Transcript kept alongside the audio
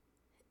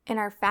In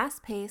our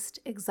fast-paced,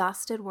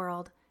 exhausted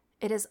world,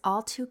 it is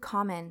all too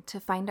common to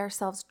find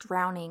ourselves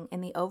drowning in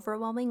the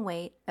overwhelming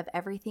weight of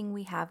everything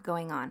we have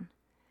going on.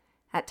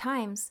 At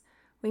times,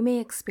 we may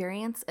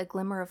experience a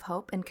glimmer of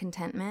hope and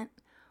contentment,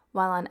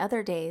 while on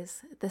other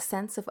days, the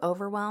sense of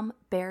overwhelm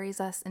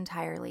buries us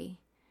entirely.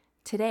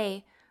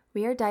 Today,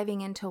 we are diving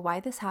into why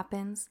this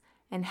happens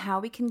and how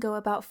we can go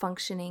about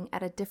functioning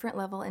at a different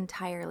level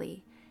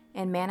entirely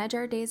and manage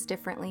our days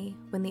differently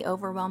when the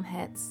overwhelm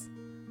hits.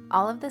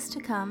 All of this to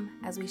come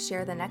as we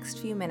share the next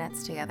few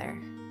minutes together.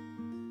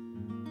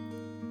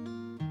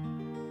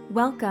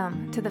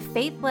 Welcome to the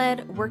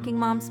Faith-Led Working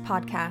Moms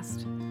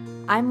Podcast.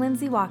 I'm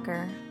Lindsay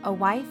Walker, a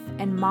wife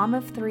and mom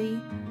of 3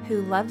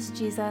 who loves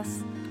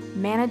Jesus,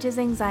 manages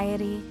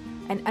anxiety,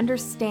 and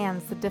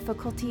understands the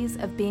difficulties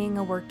of being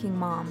a working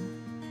mom.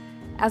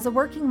 As a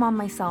working mom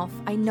myself,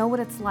 I know what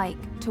it's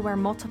like to wear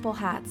multiple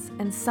hats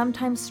and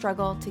sometimes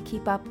struggle to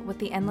keep up with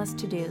the endless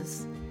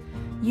to-dos.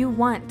 You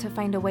want to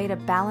find a way to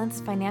balance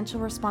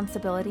financial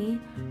responsibility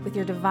with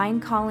your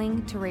divine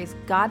calling to raise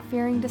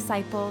God-fearing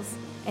disciples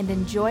and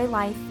enjoy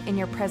life in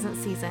your present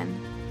season.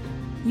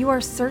 You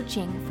are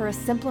searching for a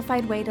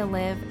simplified way to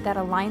live that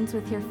aligns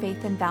with your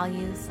faith and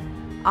values,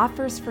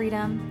 offers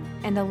freedom,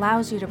 and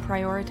allows you to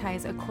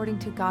prioritize according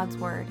to God's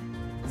Word.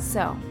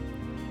 So,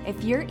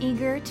 if you're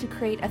eager to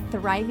create a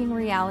thriving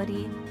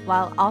reality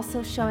while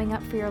also showing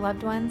up for your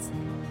loved ones,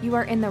 you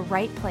are in the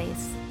right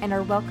place and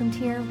are welcomed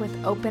here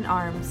with open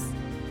arms.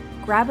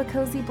 Grab a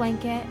cozy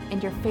blanket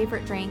and your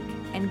favorite drink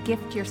and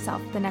gift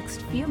yourself the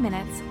next few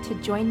minutes to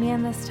join me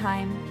in this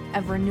time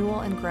of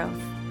renewal and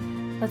growth.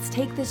 Let's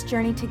take this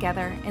journey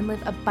together and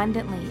live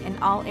abundantly in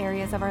all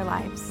areas of our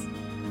lives.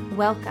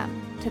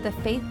 Welcome to the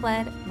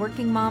Faith-Led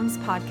Working Moms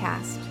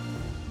Podcast.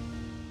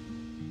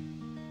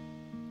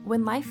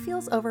 When life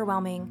feels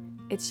overwhelming,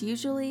 it's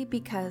usually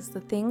because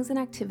the things and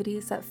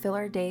activities that fill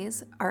our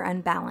days are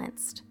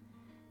unbalanced.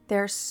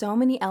 There are so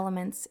many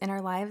elements in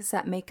our lives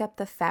that make up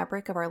the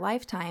fabric of our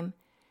lifetime,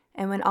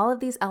 and when all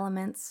of these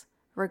elements,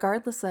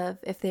 regardless of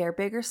if they are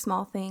big or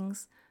small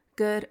things,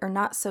 good or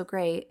not so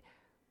great,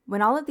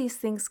 when all of these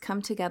things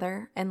come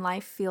together and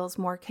life feels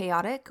more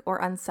chaotic or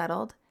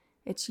unsettled,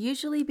 it's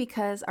usually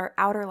because our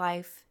outer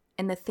life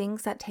and the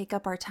things that take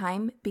up our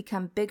time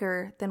become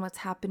bigger than what's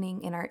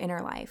happening in our inner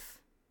life.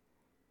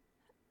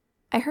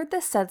 I heard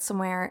this said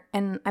somewhere,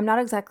 and I'm not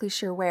exactly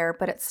sure where,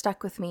 but it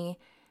stuck with me,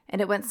 and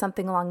it went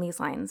something along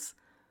these lines.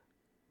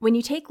 When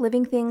you take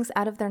living things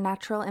out of their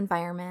natural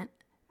environment,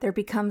 there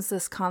becomes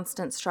this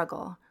constant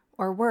struggle,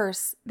 or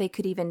worse, they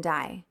could even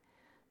die.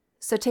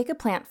 So take a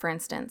plant, for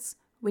instance.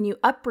 When you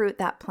uproot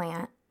that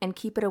plant and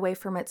keep it away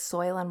from its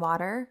soil and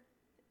water,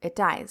 it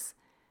dies.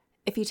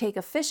 If you take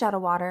a fish out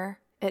of water,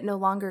 it no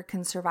longer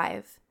can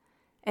survive.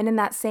 And in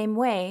that same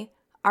way,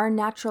 our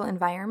natural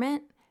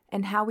environment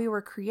and how we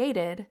were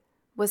created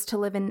was to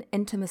live in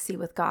intimacy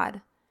with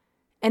God.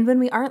 And when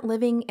we aren't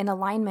living in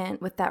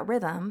alignment with that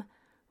rhythm,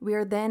 we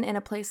are then in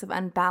a place of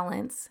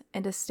unbalance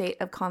and a state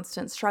of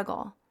constant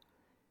struggle.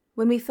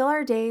 When we fill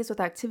our days with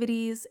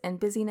activities and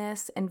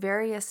busyness and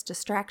various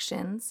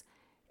distractions,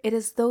 it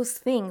is those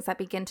things that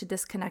begin to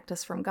disconnect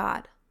us from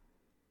God.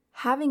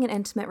 Having an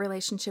intimate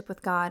relationship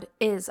with God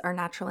is our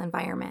natural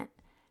environment,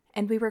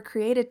 and we were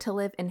created to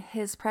live in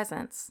His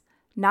presence,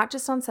 not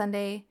just on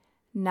Sunday,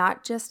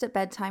 not just at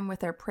bedtime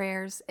with our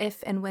prayers,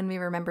 if and when we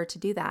remember to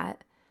do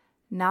that,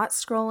 not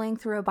scrolling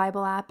through a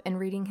Bible app and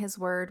reading His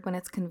Word when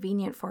it's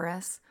convenient for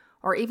us,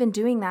 or even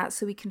doing that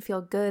so we can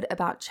feel good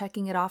about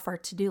checking it off our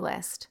to-do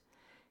list.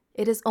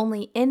 It is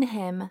only in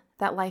Him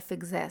that life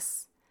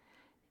exists.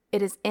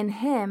 It is in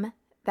Him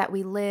that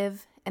we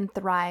live and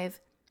thrive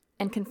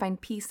and can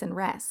find peace and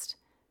rest,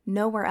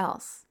 nowhere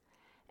else.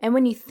 And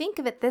when you think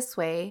of it this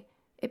way,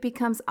 it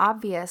becomes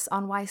obvious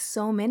on why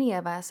so many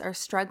of us are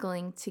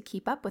struggling to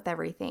keep up with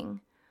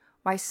everything,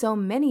 why so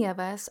many of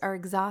us are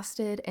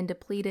exhausted and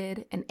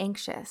depleted and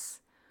anxious.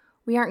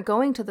 We aren't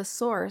going to the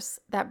source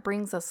that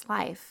brings us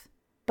life.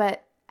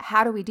 But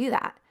how do we do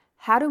that?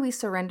 How do we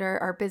surrender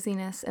our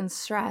busyness and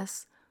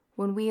stress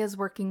when we as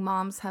working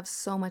moms have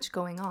so much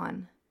going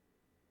on?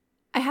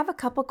 I have a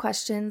couple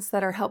questions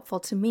that are helpful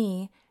to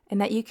me and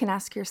that you can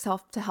ask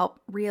yourself to help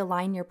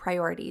realign your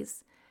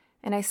priorities.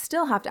 And I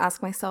still have to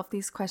ask myself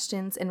these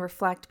questions and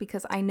reflect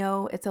because I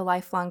know it's a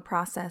lifelong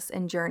process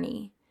and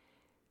journey.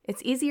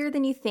 It's easier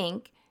than you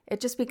think.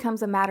 It just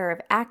becomes a matter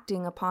of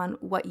acting upon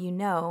what you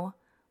know,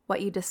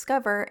 what you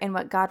discover, and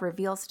what God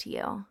reveals to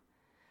you.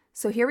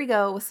 So here we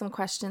go with some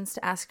questions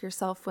to ask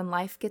yourself when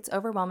life gets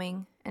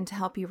overwhelming and to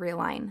help you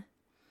realign.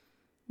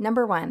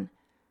 Number 1,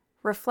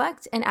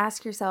 reflect and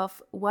ask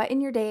yourself what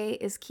in your day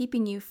is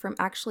keeping you from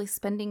actually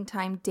spending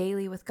time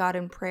daily with God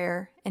in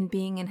prayer and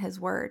being in His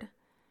Word.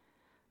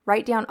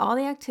 Write down all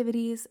the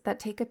activities that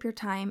take up your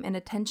time and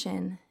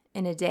attention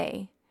in a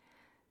day.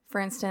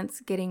 For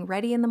instance, getting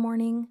ready in the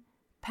morning,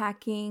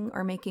 packing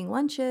or making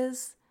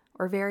lunches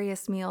or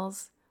various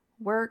meals,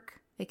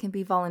 work, it can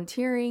be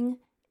volunteering,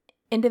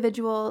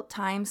 individual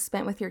time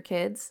spent with your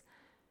kids,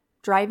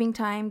 driving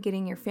time,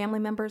 getting your family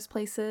members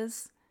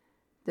places,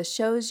 the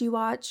shows you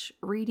watch,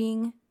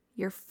 reading,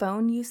 your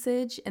phone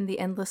usage, and the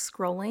endless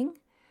scrolling.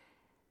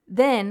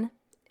 Then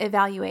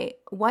evaluate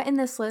what in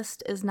this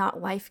list is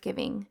not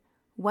life-giving.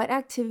 What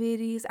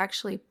activities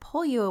actually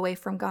pull you away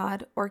from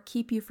God or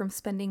keep you from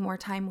spending more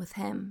time with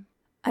Him?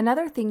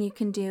 Another thing you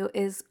can do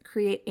is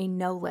create a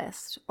no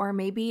list, or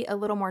maybe a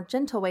little more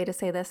gentle way to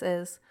say this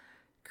is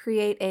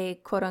create a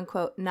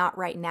quote-unquote not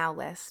right now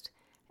list.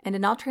 And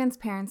in all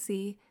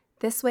transparency,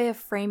 this way of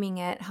framing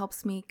it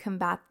helps me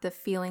combat the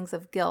feelings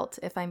of guilt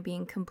if I'm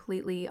being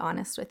completely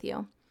honest with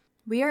you.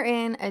 We are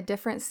in a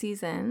different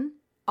season,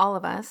 all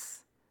of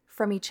us,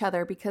 from each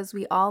other because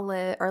we all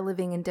are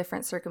living in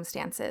different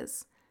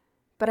circumstances.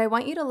 But I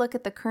want you to look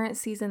at the current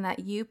season that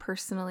you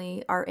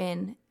personally are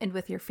in and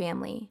with your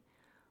family.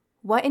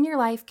 What in your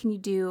life can you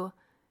do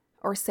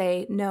or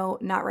say, no,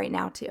 not right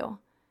now to?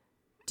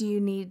 Do you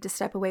need to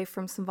step away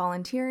from some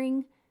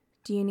volunteering?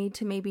 Do you need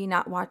to maybe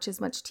not watch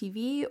as much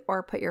TV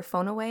or put your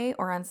phone away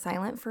or on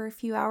silent for a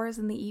few hours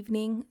in the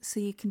evening so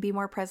you can be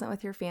more present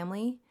with your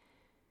family?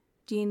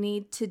 Do you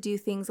need to do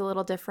things a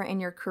little different in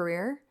your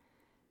career?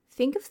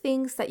 Think of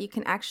things that you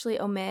can actually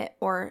omit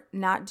or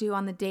not do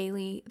on the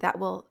daily that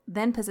will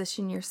then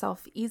position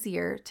yourself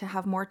easier to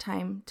have more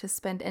time to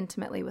spend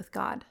intimately with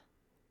God.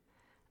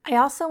 I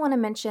also want to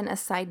mention a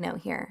side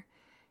note here.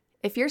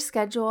 If your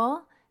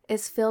schedule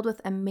is filled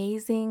with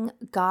amazing,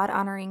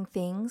 God-honoring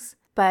things,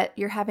 but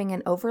you're having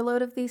an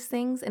overload of these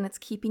things and it's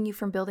keeping you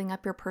from building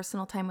up your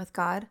personal time with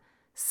God,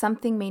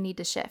 something may need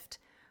to shift.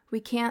 We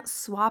can't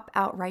swap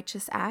out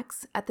righteous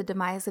acts at the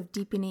demise of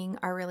deepening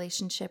our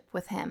relationship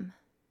with Him.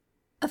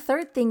 A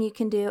third thing you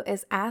can do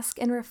is ask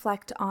and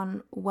reflect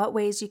on what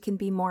ways you can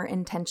be more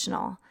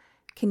intentional.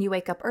 Can you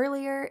wake up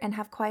earlier and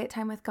have quiet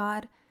time with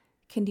God?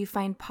 Can you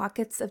find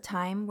pockets of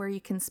time where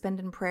you can spend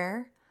in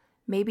prayer?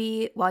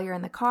 Maybe while you're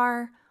in the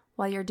car,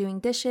 while you're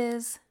doing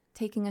dishes,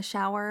 taking a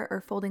shower,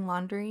 or folding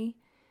laundry.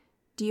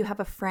 Do you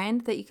have a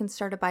friend that you can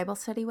start a Bible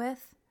study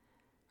with?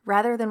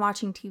 Rather than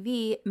watching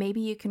TV,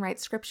 maybe you can write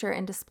scripture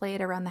and display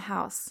it around the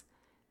house.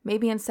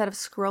 Maybe instead of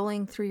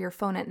scrolling through your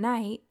phone at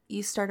night,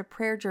 you start a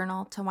prayer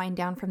journal to wind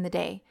down from the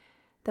day.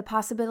 The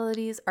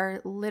possibilities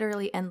are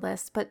literally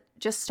endless, but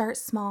just start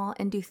small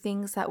and do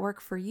things that work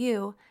for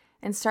you,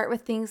 and start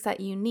with things that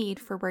you need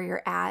for where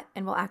you're at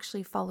and will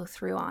actually follow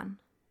through on.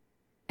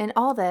 In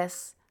all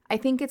this, I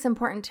think it's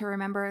important to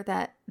remember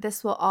that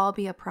this will all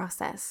be a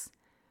process.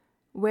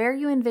 Where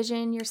you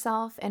envision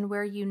yourself and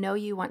where you know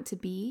you want to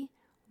be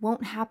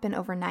won't happen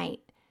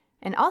overnight.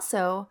 And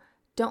also,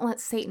 don't let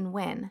Satan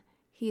win.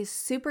 He is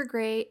super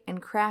great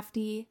and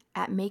crafty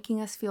at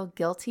making us feel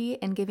guilty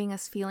and giving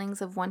us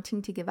feelings of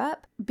wanting to give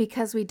up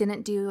because we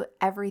didn't do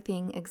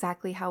everything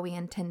exactly how we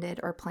intended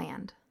or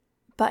planned.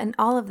 But in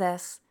all of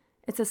this,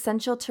 it's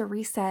essential to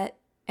reset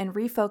and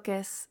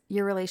refocus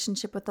your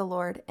relationship with the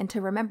Lord and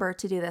to remember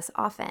to do this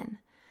often.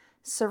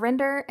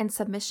 Surrender and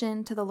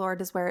submission to the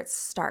Lord is where it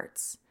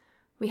starts.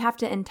 We have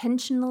to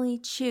intentionally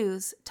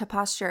choose to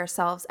posture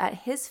ourselves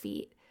at His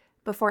feet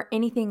before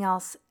anything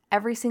else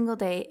every single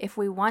day if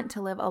we want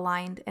to live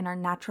aligned in our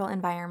natural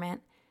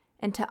environment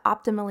and to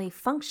optimally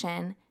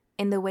function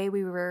in the way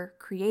we were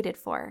created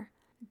for.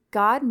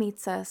 God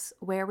meets us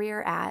where we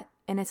are at,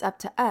 and it's up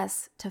to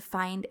us to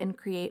find and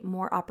create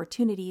more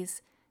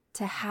opportunities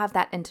to have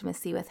that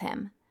intimacy with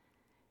Him.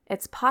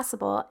 It's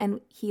possible,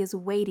 and He is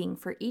waiting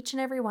for each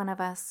and every one of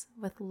us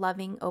with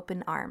loving,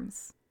 open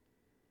arms.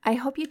 I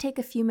hope you take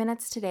a few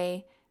minutes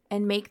today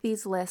and make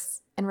these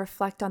lists and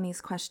reflect on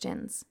these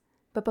questions.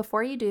 But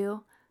before you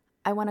do,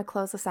 I want to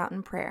close us out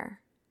in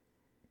prayer.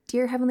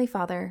 Dear Heavenly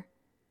Father,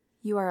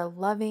 you are a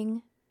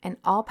loving and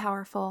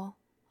all-powerful,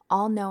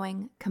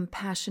 all-knowing,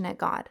 compassionate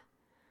God.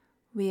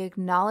 We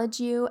acknowledge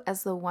you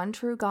as the one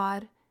true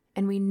God,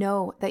 and we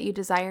know that you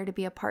desire to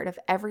be a part of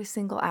every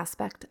single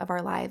aspect of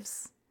our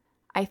lives.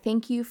 I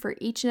thank you for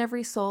each and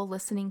every soul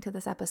listening to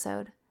this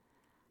episode.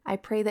 I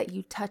pray that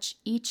you touch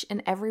each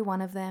and every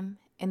one of them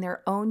in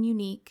their own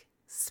unique,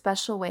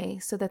 special way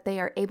so that they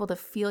are able to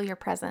feel your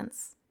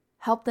presence.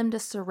 Help them to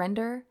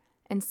surrender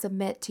and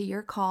submit to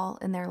your call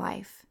in their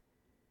life.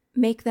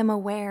 Make them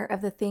aware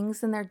of the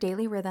things in their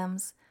daily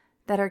rhythms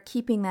that are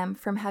keeping them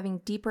from having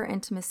deeper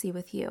intimacy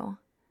with you.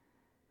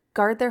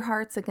 Guard their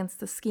hearts against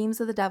the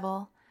schemes of the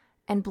devil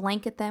and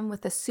blanket them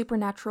with the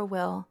supernatural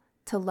will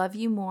to love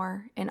you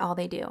more in all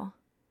they do.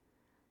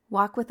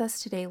 Walk with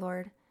us today,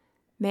 Lord.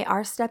 May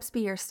our steps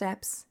be your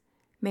steps.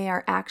 May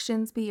our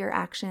actions be your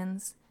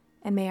actions.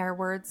 And may our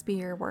words be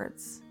your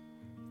words.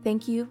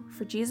 Thank you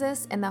for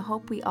Jesus and the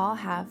hope we all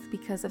have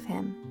because of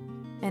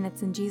Him. And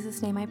it's in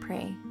Jesus' name I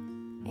pray.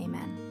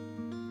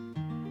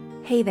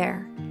 Amen. Hey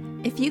there.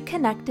 If you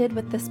connected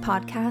with this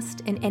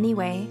podcast in any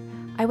way,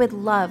 I would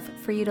love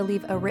for you to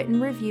leave a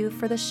written review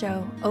for the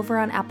show over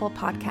on Apple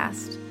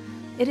Podcast.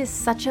 It is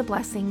such a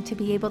blessing to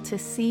be able to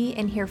see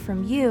and hear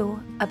from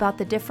you about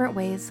the different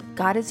ways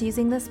God is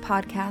using this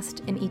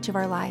podcast in each of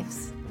our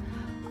lives.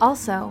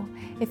 Also,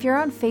 if you're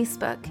on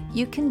Facebook,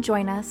 you can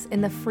join us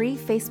in the free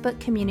Facebook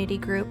community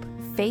group,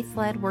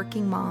 Faith-Led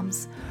Working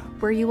Moms,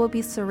 where you will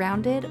be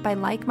surrounded by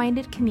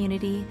like-minded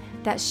community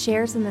that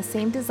shares in the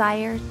same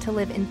desire to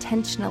live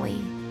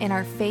intentionally in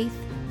our faith,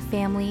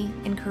 family,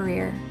 and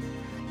career.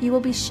 You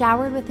will be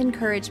showered with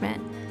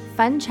encouragement,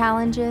 fun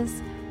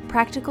challenges,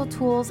 practical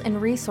tools,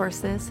 and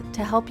resources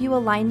to help you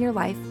align your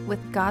life with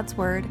God's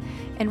Word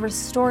and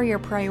restore your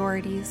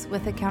priorities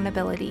with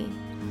accountability.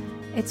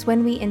 It's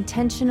when we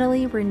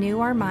intentionally renew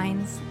our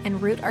minds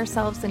and root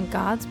ourselves in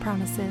God's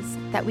promises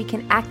that we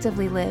can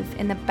actively live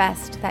in the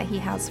best that He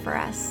has for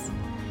us.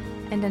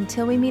 And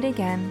until we meet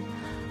again,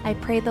 I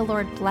pray the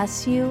Lord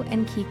bless you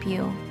and keep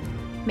you.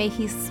 May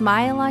He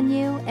smile on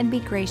you and be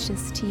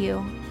gracious to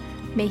you.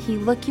 May He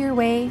look your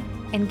way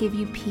and give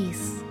you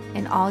peace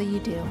in all you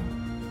do.